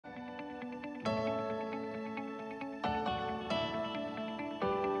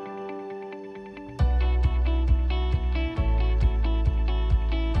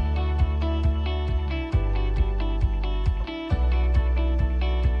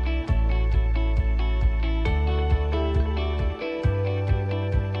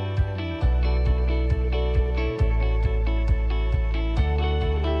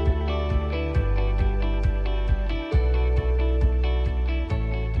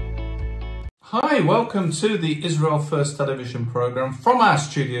Hi, welcome to the Israel First television program from our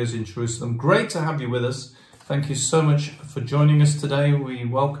studios in Jerusalem. Great to have you with us. Thank you so much for joining us today. We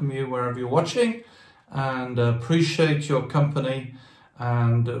welcome you wherever you're watching and appreciate your company.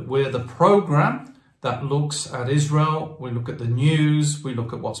 And we're the program that looks at Israel. We look at the news, we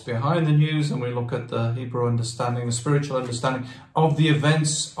look at what's behind the news, and we look at the Hebrew understanding, the spiritual understanding of the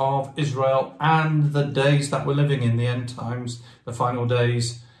events of Israel and the days that we're living in, the end times, the final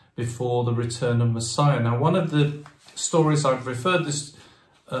days before the return of Messiah. Now, one of the stories, I've referred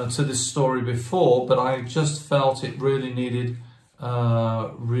to this story before, but I just felt it really needed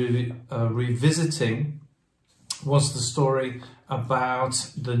revisiting, was the story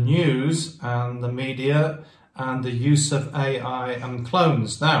about the news and the media and the use of AI and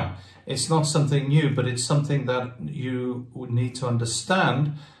clones. Now, it's not something new, but it's something that you would need to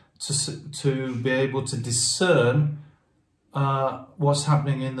understand to be able to discern what's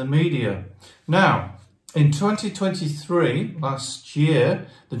happening in the media. Now, in 2023, last year,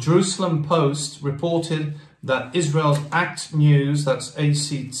 the Jerusalem Post reported that Israel's ACT News, that's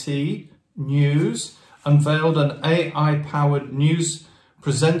ACT News, unveiled an AI-powered news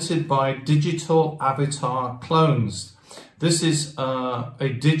presented by digital avatar clones. This is a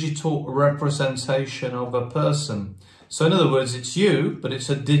digital representation of a person. So in other words, it's you, but it's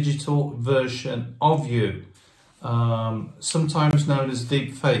a digital version of you. Sometimes known as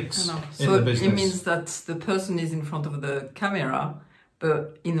deep fakes in the business. So it means that the person is in front of the camera,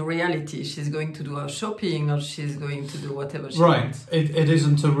 but in reality she's going to do her shopping or she's going to do whatever she wants. It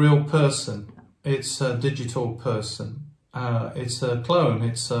isn't a real person. It's a digital person. It's a clone.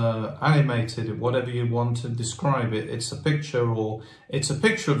 It's animated, whatever you want to describe it. It's a picture, or it's a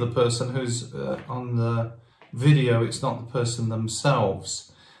picture of the person who's on the video. It's not the person themselves.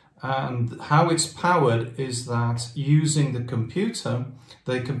 And how it's powered is that using the computer,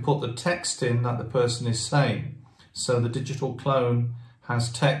 they can put the text in that the person is saying. So the digital clone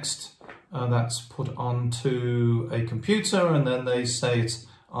has text that's put onto a computer, and then they say it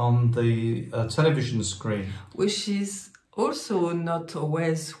on the television screen. Which is also not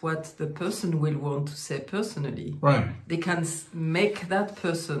always what the person will want to say personally. Right. They can make that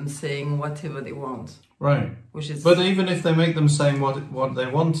person saying whatever they want. Right. But even if they make them saying what they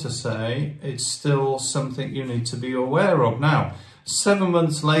want to say, it's still something you need to be aware of. Now, 7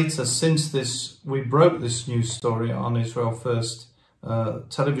 months later, since we broke this news story on Israel First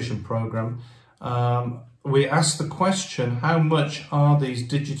television program, we asked the question, how much are these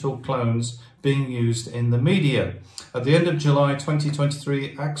digital clones being used in the media? At the end of July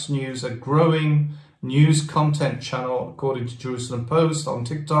 2023, ACT News, a growing news content channel, according to Jerusalem Post on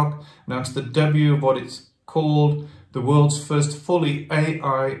TikTok, announced the debut of what it's called the world's first fully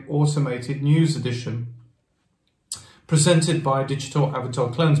AI automated news edition, presented by digital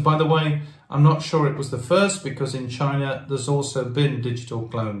avatar clones. By the way, I'm not sure it was the first, because in China there's also been digital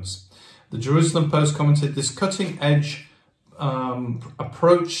clones. The Jerusalem Post commented, this cutting-edge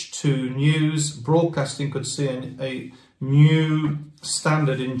approach to news broadcasting could see a new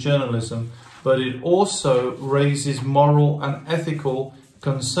standard in journalism, but it also raises moral and ethical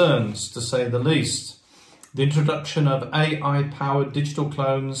concerns, to say the least. The introduction of AI-powered digital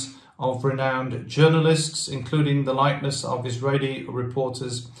clones of renowned journalists, including the likeness of Israeli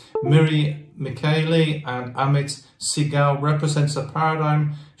reporters Miri Mikhaeli and Amit Sigal, represents a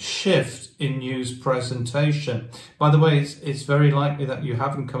paradigm shift in news presentation. By the way, it's very likely that you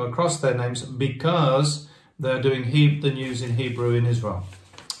haven't come across their names, because they're doing the news in Hebrew in Israel.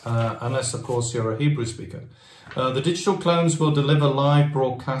 Unless, of course, you're a Hebrew speaker. The digital clones will deliver live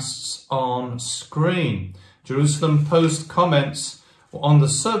broadcasts on screen. Jerusalem Post comments, on the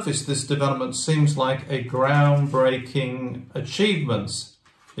surface, this development seems like a groundbreaking achievement.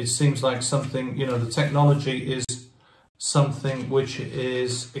 It seems like something, the technology is something which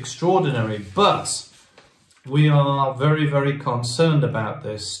is extraordinary, but we are very, very concerned about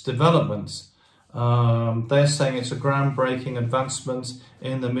this development. They're saying it's a groundbreaking advancement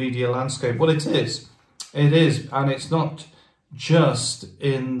in the media landscape. Well, it is. It is. And it's not just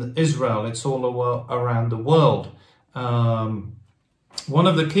in Israel. It's all around the world. One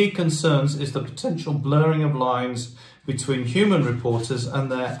of the key concerns is the potential blurring of lines between human reporters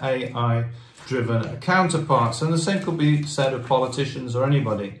and their AI-driven counterparts. And the same could be said of politicians or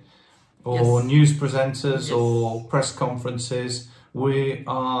anybody, or news presenters or press conferences. We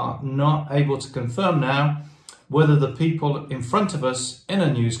are not able to confirm now whether the people in front of us in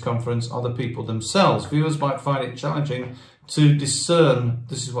a news conference are the people themselves. Viewers might find it challenging to discern,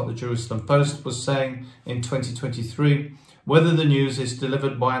 this is what the Jerusalem Post was saying in 2023, whether the news is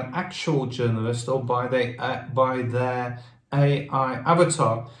delivered by an actual journalist or by their AI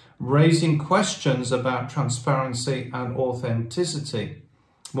avatar. raising questions about transparency and authenticity.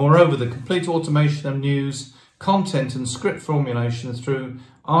 Moreover, the complete automation of news, content and script formulation through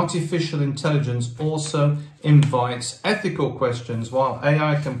artificial intelligence also invites ethical questions. While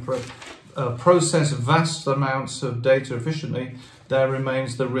AI can process vast amounts of data efficiently, there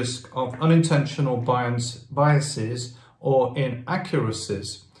remains the risk of unintentional biases or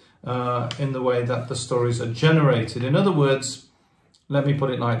inaccuracies in the way that the stories are generated. In other words, let me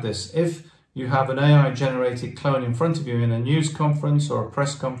put it like this. If you have an AI-generated clone in front of you in a news conference or a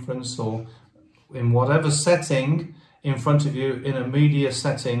press conference or in whatever setting in front of you in a media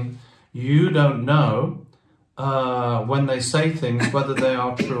setting, you don't know when they say things whether they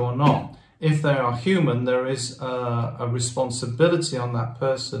are true or not. If they are human, there is a responsibility on that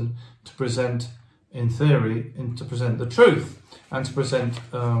person to present, in theory, to present the truth and to present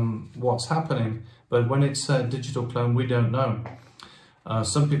what's happening. But when it's a digital clone, we don't know.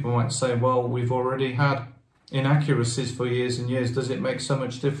 Some people might say, well, we've already had inaccuracies for years and years. Does it make so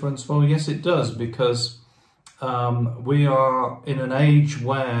much difference? Well, yes, it does, because we are in an age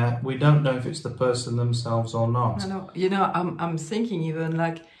where we don't know if it's the person themselves or not. I know. You know, I'm thinking even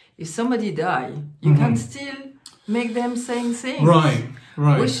like if somebody die, you can still make them saying things. Right,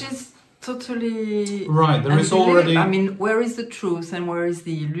 right. Which is totally... Right, there is already... I mean, where is the truth and where is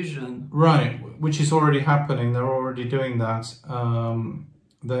the illusion? Right, which is already happening. They're already doing that.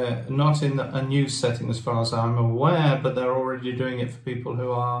 They're not in a news setting as far as I'm aware, but they're already doing it for people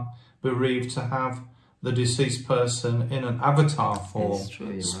who are bereaved to have the deceased person in an avatar form,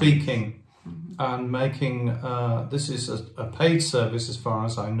 speaking. Right. And making, this is a paid service as far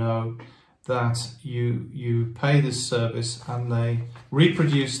as I know, that you pay this service and they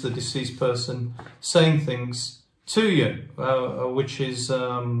reproduce the deceased person saying things to you, which is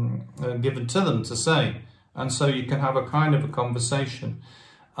given to them to say. And so you can have a kind of a conversation.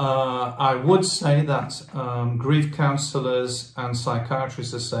 I would say that grief counsellors and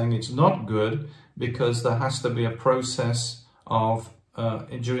psychiatrists are saying it's not good because there has to be a process of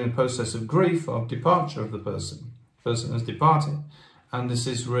during the process of grief, of departure of the person has departed, and this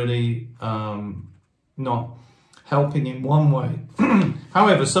is really not helping in one way.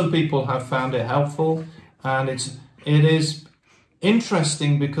 However, some people have found it helpful, and it is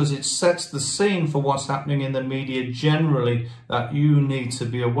interesting because it sets the scene for what's happening in the media generally that you need to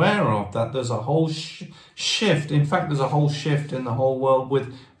be aware of, that there's a whole shift. In fact, there's a whole shift in the whole world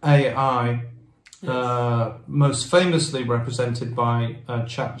with AI. Yes. Most famously represented by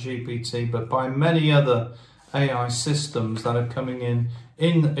ChatGPT, but by many other AI systems that are coming in.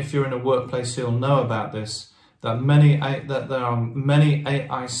 If you're in a workplace, you'll know about this. That there are many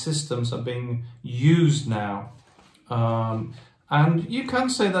AI systems are being used now, and you can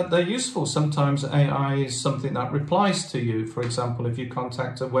say that they're useful. Sometimes AI is something that replies to you. For example, if you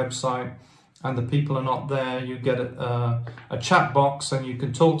contact a website and the people are not there, you get a chat box and you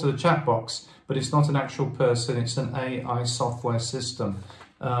can talk to the chat box. But it's not an actual person, it's an AI software system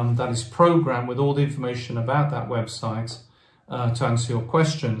that is programmed with all the information about that website to answer your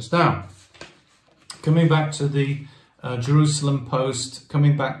questions. Now, coming back to the Jerusalem Post,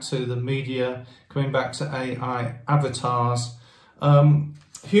 coming back to the media, coming back to AI avatars,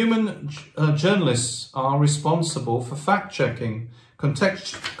 human journalists are responsible for fact-checking,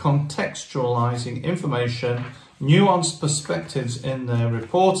 contextualizing information, nuanced perspectives in their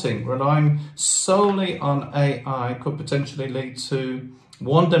reporting. Relying solely on AI could potentially lead to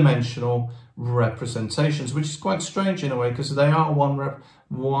one-dimensional representations, which is quite strange in a way because they are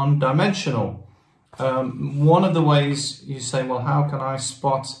one-dimensional. One of the ways you say, well, how can I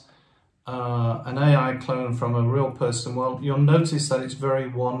spot an AI clone from a real person? Well, you'll notice that it's very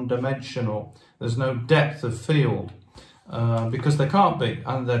one-dimensional. There's no depth of field. Because they can't be,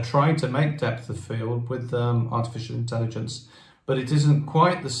 and they're trying to make depth of field with artificial intelligence, but it isn't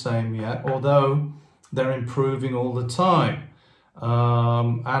quite the same yet, although they're improving all the time.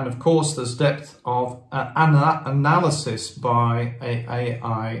 And of course, there's depth of analysis by an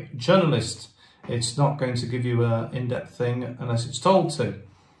AI journalist. It's not going to give you an in-depth thing unless it's told to.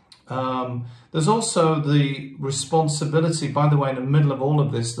 There's also the responsibility, by the way, in the middle of all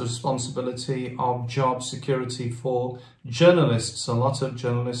of this, the responsibility of job security for journalists. A lot of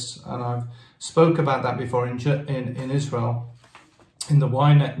journalists, and I've spoke about that before in Israel, in the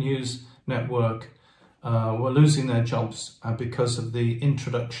Ynet news network, were losing their jobs because of the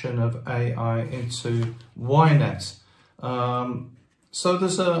introduction of AI into Ynet. So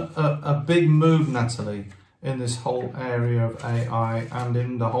there's a big move, Nathalie, in this whole area of AI and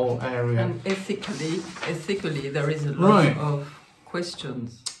in the whole area. And ethically there is a lot of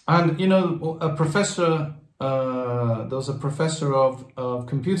questions. And, you know, a professor there was a professor of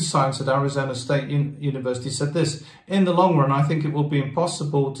computer science at Arizona State University said this: in the long run, I think it will be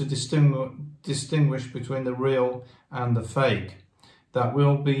impossible to distinguish between the real and the fake.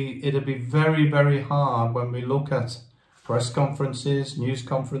 It'll be very, very hard when we look at press conferences, news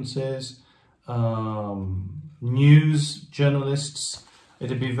conferences, news journalists.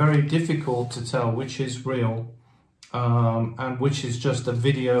 It'd be very difficult to tell which is real and which is just a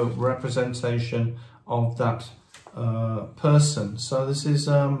video representation of that person. So this is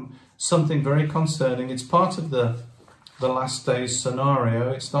something very concerning. It's part of the last days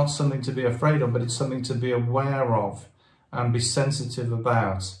scenario. It's not something to be afraid of, but it's something to be aware of and be sensitive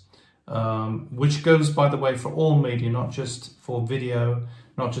about, which goes, by the way, for all media, not just for video,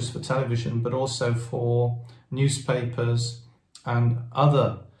 not just for television, but also for newspapers and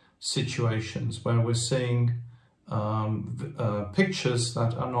other situations where we're seeing pictures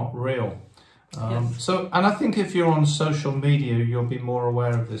that are not real. Yes. And I think if you're on social media, you'll be more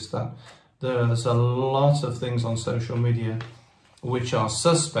aware of this, that there's a lot of things on social media which are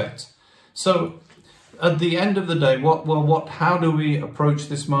suspect. So at the end of the day, how do we approach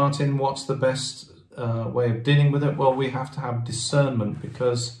this, Martin? What's the best way of dealing with it? Well, we have to have discernment,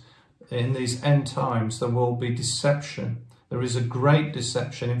 because in these end times there will be deception. There is a great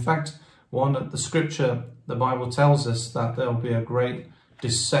deception. In fact, the scripture, the Bible tells us that there'll be a great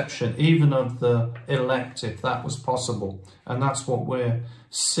deception, even of the elect, if that was possible. And that's what we're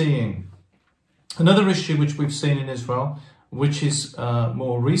seeing. Another issue which we've seen in Israel, which is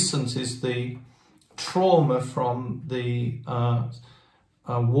more recent, is the trauma from the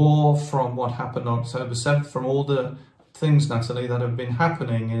war, from what happened on October 7th, from all the things, Nathalie, that have been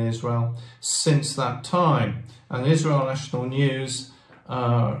happening in Israel since that time. And Israel National News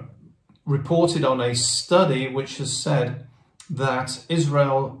reported on a study which has said that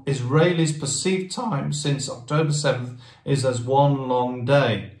Israelis' perceived time since October 7th is as one long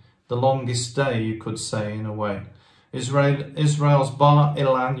day, the longest day, you could say, in a way. Israel's Bar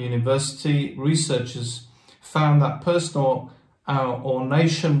Ilan University researchers found that personal or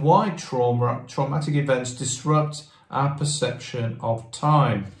nationwide traumatic events disrupt our perception of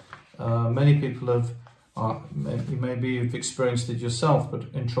time. Many people maybe you've experienced it yourself, but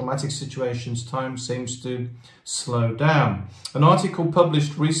in traumatic situations, time seems to slow down. An article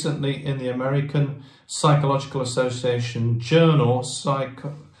published recently in the American Psychological Association journal,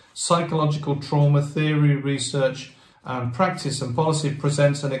 Psychological Trauma Theory, Research and Practice and Policy,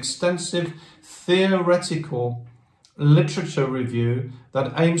 presents an extensive theoretical literature review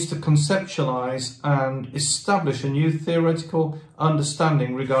that aims to conceptualize and establish a new theoretical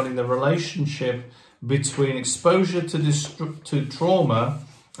understanding regarding the relationship between exposure to trauma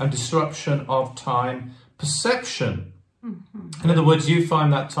and disruption of time perception. Mm-hmm. In other words, you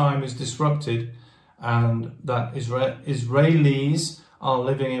find that time is disrupted and that Israelis are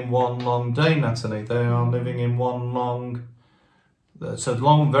living in one long day, Nathalie. They are living in one long, it's a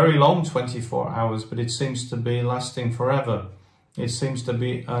very long 24 hours, but it seems to be lasting forever. It seems to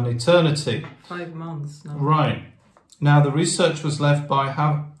be an eternity. 5 months now. Right. Now, the research was left by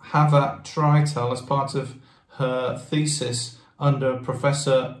Hava Tritel as part of her thesis under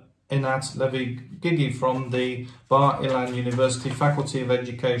Professor Inat Levi-Gigi from the Bar Ilan University Faculty of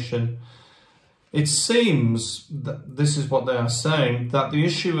Education. It seems that this is what they are saying, that the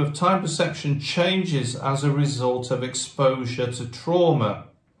issue of time perception changes as a result of exposure to trauma.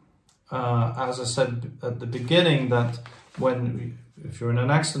 As I said at the beginning, that if you're in an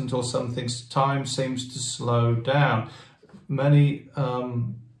accident or something, time seems to slow down. Many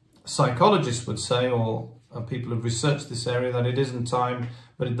psychologists would say, or people who've researched this area, that it isn't time,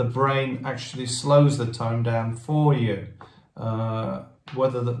 but the brain actually slows the time down for you.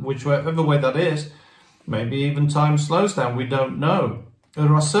 Whichever way that is, maybe even time slows down, we don't know.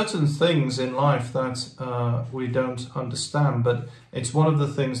 There are certain things in life that we don't understand, but it's one of the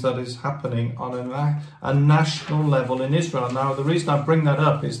things that is happening on a national level in Israel. Now, the reason I bring that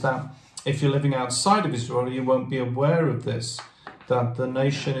up is that if you're living outside of Israel, you won't be aware of this, that the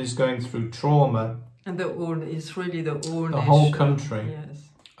nation is going through trauma. And it's really the whole country. Yes.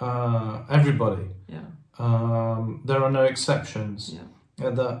 Everybody. Yeah. There are no exceptions. Yeah.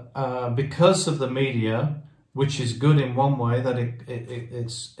 Because of the media, which is good in one way, that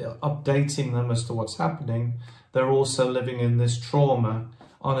it's updating them as to what's happening, they're also living in this trauma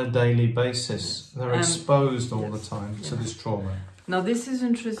on a daily basis. Yes. They're exposed all the time to this trauma. Now, this is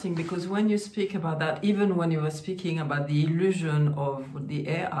interesting, because when you speak about that, even when you were speaking about the illusion of the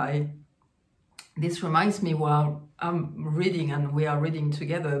AI, this reminds me, while I'm reading, and we are reading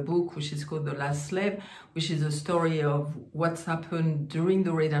together, a book which is called The Last Slave, which is a story of what's happened during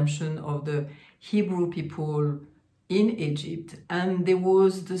the redemption of the Hebrew people in Egypt. And there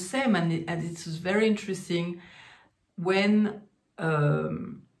was the same, and it was very interesting, when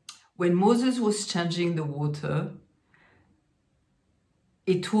Moses was changing the water,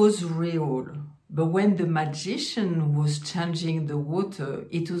 it was real. But when the magician was changing the water,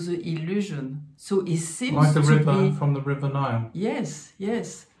 it was an illusion. So it seems like the river be, from the River Nile. Yes,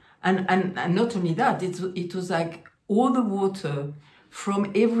 yes. And not only that, it was like all the water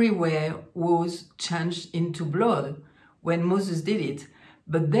from everywhere was changed into blood when Moses did it.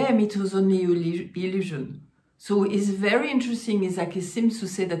 But them, it was only illusion. So it's very interesting. It's like it seems to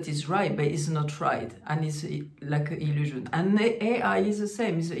say that it's right, but it's not right. And it's like an illusion. And the AI is the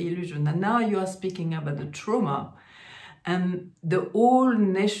same, it's an illusion. And now you are speaking about the trauma. And the whole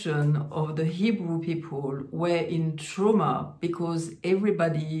nation of the Hebrew people were in trauma because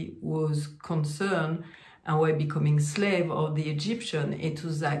everybody was concerned and were becoming slave of the Egyptian. It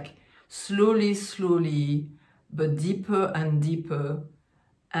was like slowly, slowly, but deeper and deeper.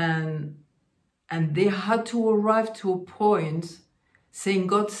 And they had to arrive to a point saying,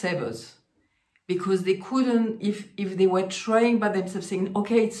 God save us. Because they couldn't, if they were trying by themselves saying,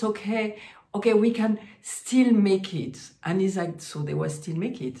 okay, it's okay, we can still make it. And it's like, so they were still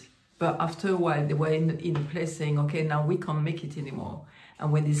make it. But after a while, they were in a place saying, okay, now we can't make it anymore.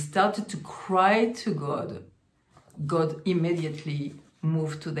 And when they started to cry to God, God immediately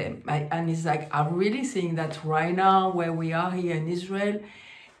moved to them. And it's like, I'm really seeing that right now where we are here in Israel,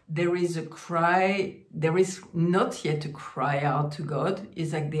 there is a cry, there is not yet a cry out to God.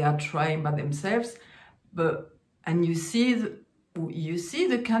 It's like they are trying by themselves. And you see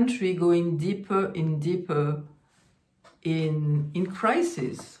the country going deeper and deeper in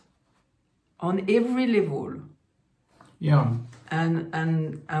crisis on every level. Yeah.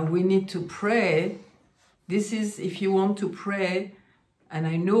 And we need to pray. This is, if you want to pray, and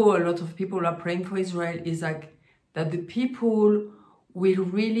I know a lot of people are praying for Israel, is like that the people will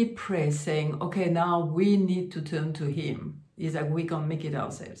really pray, saying, okay, now we need to turn to him. It's like we can't make it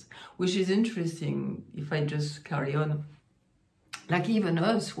ourselves. Which is interesting, if I just carry on. Like even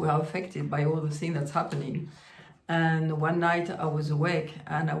us, we are affected by all the things that's happening. And one night I was awake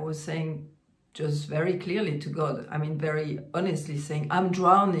and I was saying just very clearly to God, I mean very honestly saying, I'm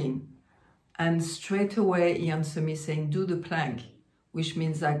drowning. And straight away he answered me saying, do the plank, which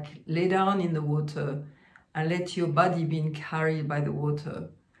means like lay down in the water and let your body be carried by the water.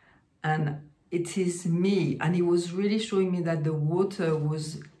 And it is me. And he was really showing me that the water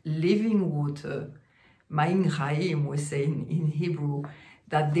was living water. Ma'in Chaim was saying in Hebrew,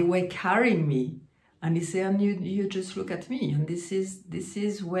 that they were carrying me. And he said, and you just look at me. And this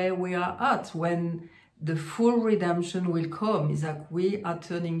is where we are at. When the full redemption will come, is like we are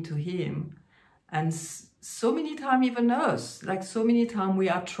turning to him. And so many times, even us, like so many times we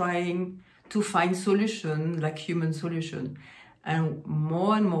are trying to find solution, like human solution. And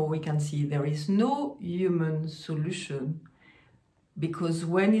more we can see there is no human solution, because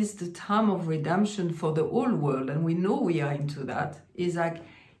when is the time of redemption for the whole world, and we know we are into that,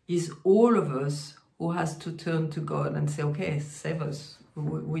 is all of us who has to turn to God and say, okay, save us.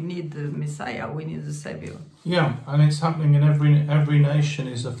 We need the Messiah, we need the Savior. Yeah, and it's happening in every nation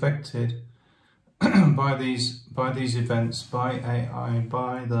is affected by these events, by AI,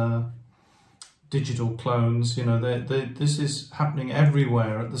 by the digital clones. You know, this is happening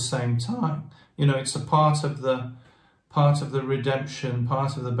everywhere at the same time. You know, it's a part of the redemption,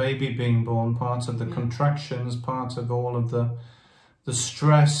 part of the baby being born, part of the contractions, part of all of the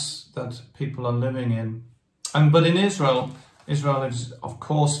stress that people are living in. But in Israel is of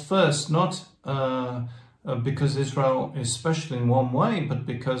course first, not because Israel is special in one way, but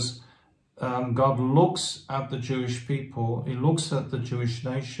because God looks at the Jewish people, he looks at the Jewish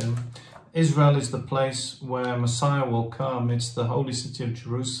nation. Israel is the place where Messiah will come. It's the holy city of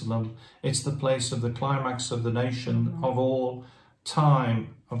Jerusalem. It's the place of the climax of the nation, of all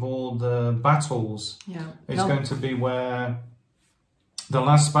time, of all the battles. Yeah. It's going to be where the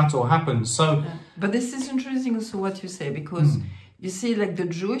last battle happens. So, but this is interesting also what you say, because you see, like the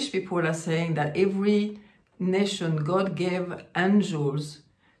Jewish people are saying that every nation, God gave angels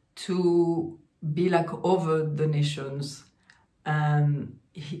to be like over the nations, and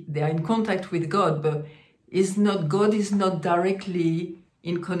they are in contact with God, but God is not directly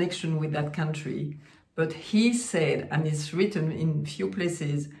in connection with that country. But he said, and it's written in few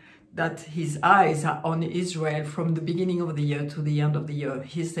places, that his eyes are on Israel from the beginning of the year to the end of the year.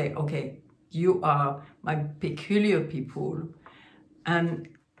 He said, okay, you are my peculiar people. And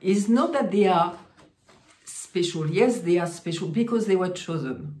it's not that they are special. Yes, they are special because they were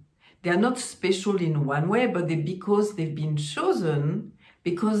chosen. They are not special in one way, but because they've been chosen,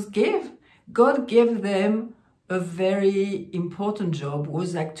 because God gave them a very important job,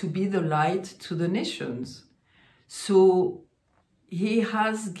 was like to be the light to the nations. So he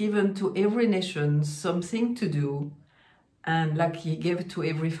has given to every nation something to do, and like he gave to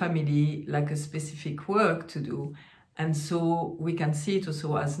every family like a specific work to do. And so we can see it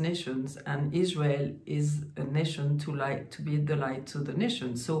also as nations, and Israel is a nation to be the light to the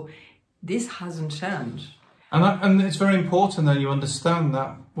nations. So this hasn't changed. And it's very important that you understand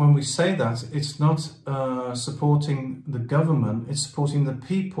that when we say that, it's not supporting the government, it's supporting the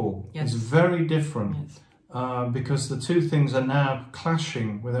people. Yes. It's very different. Yes. Because the two things are now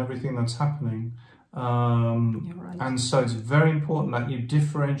clashing with everything that's happening. You're right. And so it's very important that you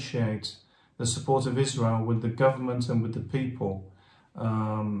differentiate the support of Israel with the government and with the people.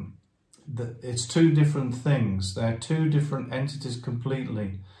 It's two different things. They're two different entities completely.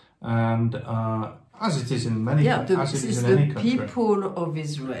 And as it is in many as it is in any country. The people of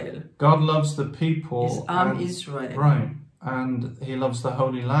Israel. God loves the people. Israel. Right. And he loves the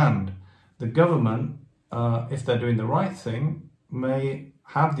Holy Land. The government, if they're doing the right thing, may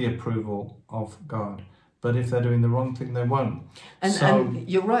have the approval of God. But if they're doing the wrong thing, they won't. And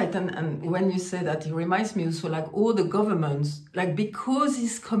you're right. And when you say that, it reminds me also like all the governments, like because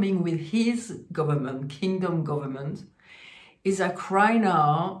he's coming with his government, kingdom government, is a cry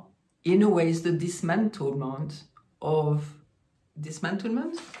now, in a way, is the dismantlement?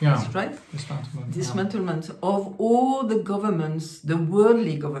 Yeah, that's right? Dismantlement of all the governments, the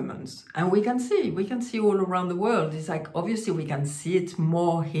worldly governments. And we can see all around the world. It's like, obviously we can see it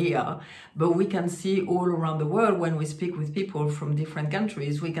more here, but we can see all around the world when we speak with people from different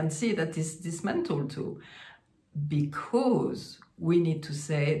countries, we can see that it's dismantled too. Because we need to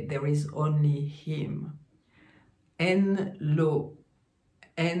say there is only him. I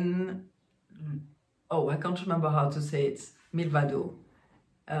can't remember how to say it. Milvado.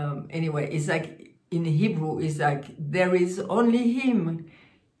 Anyway, it's like in Hebrew, it's like there is only him.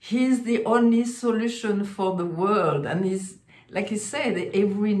 He's the only solution for the world. And he's, like he said,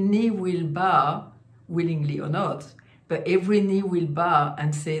 every knee will bow, willingly or not, but every knee will bow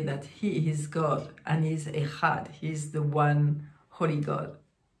and say that he is God and he's Echad. He's the one holy God.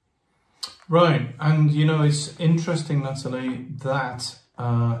 Right. And, you know, it's interesting, Nathalie, that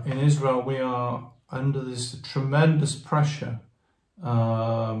in Israel we are under this tremendous pressure,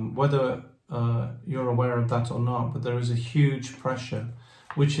 whether you're aware of that or not, but there is a huge pressure,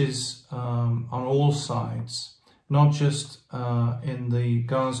 which is on all sides, not just in the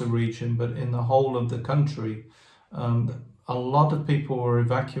Gaza region, but in the whole of the country. A lot of people were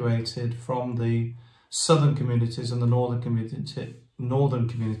evacuated from the southern communities and the northern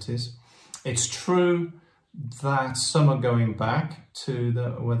communities. It's true that some are going back to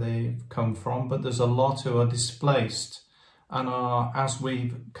where they've come from, but there's a lot who are displaced and are, as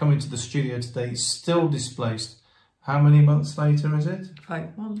we've come into the studio today, still displaced. How many months later is it?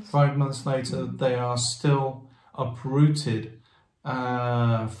 5 months. 5 months later, they are still uprooted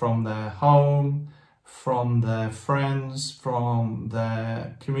from their home, from their friends, from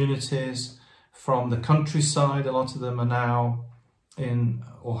their communities, from the countryside. A lot of them are now in,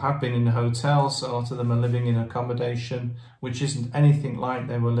 or have been in hotels. A lot of them are living in accommodation, which isn't anything like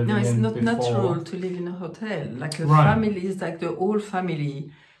they were living in before. No, it's not natural to live in a hotel. Like a family is like the whole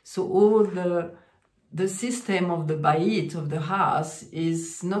family. So all the system of the bayit, of the house,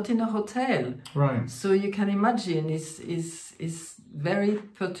 is not in a hotel. Right. So you can imagine it's very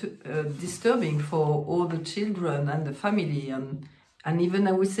disturbing for all the children and the family and even,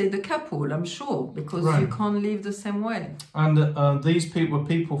 I would say, the couple, I'm sure, because you can't live the same way. And these people were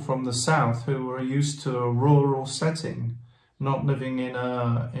people from the south who were used to a rural setting, not living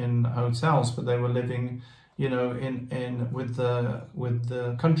in hotels, but they were living, you know, with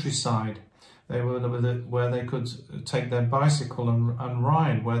the countryside. They were where they could take their bicycle and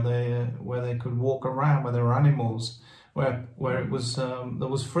ride, where they could walk around, where there were animals, where it was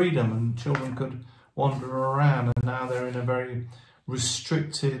there was freedom and children could wander around. And now they're in a very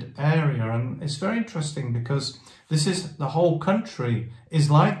restricted area, and it's very interesting because the whole country is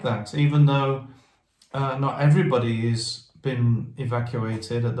like that, even though not everybody is been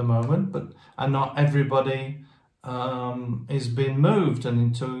evacuated at the moment, and not everybody is being moved and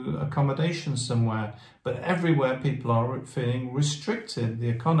into accommodation somewhere, but everywhere people are feeling restricted. The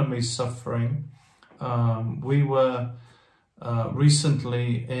economy is suffering. We were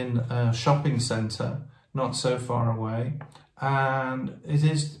recently in a shopping centre not so far away, and it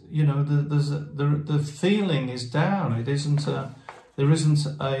is, you know, the feeling is down. There isn't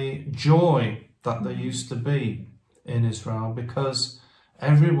a joy that there used to be in Israel, because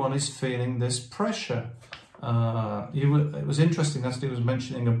everyone is feeling this pressure. It was interesting, Nathalie was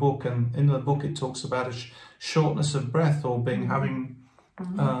mentioning a book, and in the book it talks about a shortness of breath, or having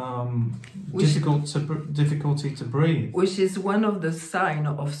difficulty to breathe. Which is one of the signs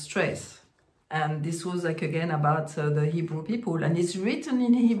of stress. And this was like again about the Hebrew people, and it's written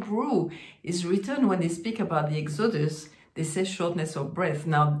in Hebrew. It's written when they speak about the Exodus, they say shortness of breath.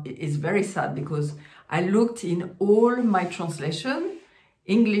 Now it's very sad, because I looked in all my translation,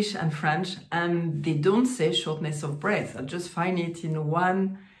 English and French, and they don't say shortness of breath. I just find it in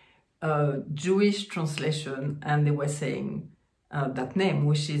one Jewish translation, and they were saying that name,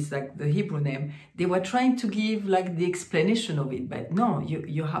 which is like the Hebrew name. They were trying to give like the explanation of it, but no,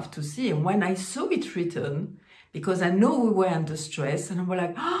 you have to see. And when I saw it written, because I know we were under stress, and I was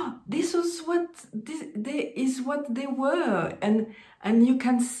like, oh, this is what they were, and you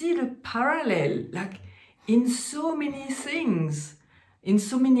can see the parallel, like in so many things, in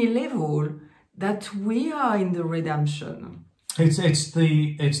so many levels, that we are in the redemption. It's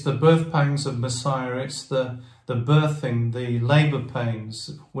the birth pangs of Messiah. It's the birthing, the labour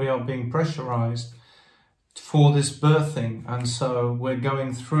pains. We are being pressurized for this birthing, and so we're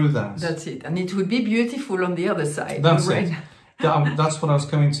going through that. That's it, and it would be beautiful on the other side. That's it. That's what I was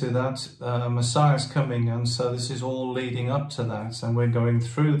coming to, that Messiah's coming, and so this is all leading up to that, and we're going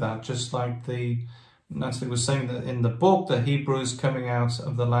through that, just like Nathalie was saying that in the book, the Hebrews coming out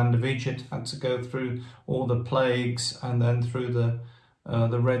of the land of Egypt had to go through all the plagues, and then through the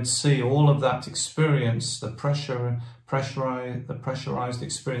Red Sea, all of that experience, the pressurized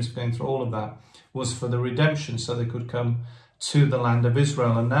experience of going through all of that, was for the redemption, so they could come to the land of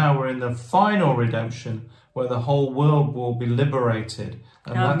Israel. And now we're in the final redemption, where the whole world will be liberated.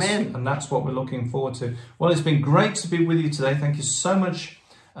 And Amen. That's what we're looking forward to. Well, it's been great to be with you today. Thank you so much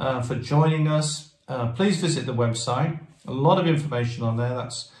for joining us. Please visit the website. A lot of information on there.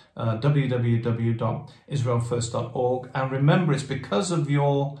 That's www.israelfirst.org. And remember, it's because of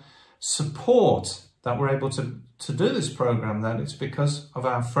your support that we're able to do this program, that it's because of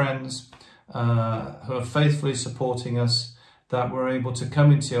our friends who are faithfully supporting us that we're able to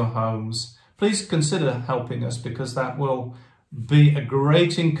come into your homes. Please consider helping us, because that will be a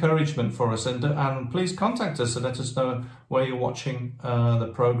great encouragement for us. And please contact us and let us know where you're watching the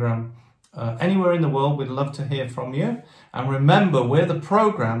program. Anywhere in the world, we'd love to hear from you. And remember, we're the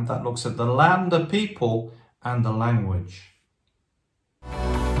program that looks at the land, the people, and the language.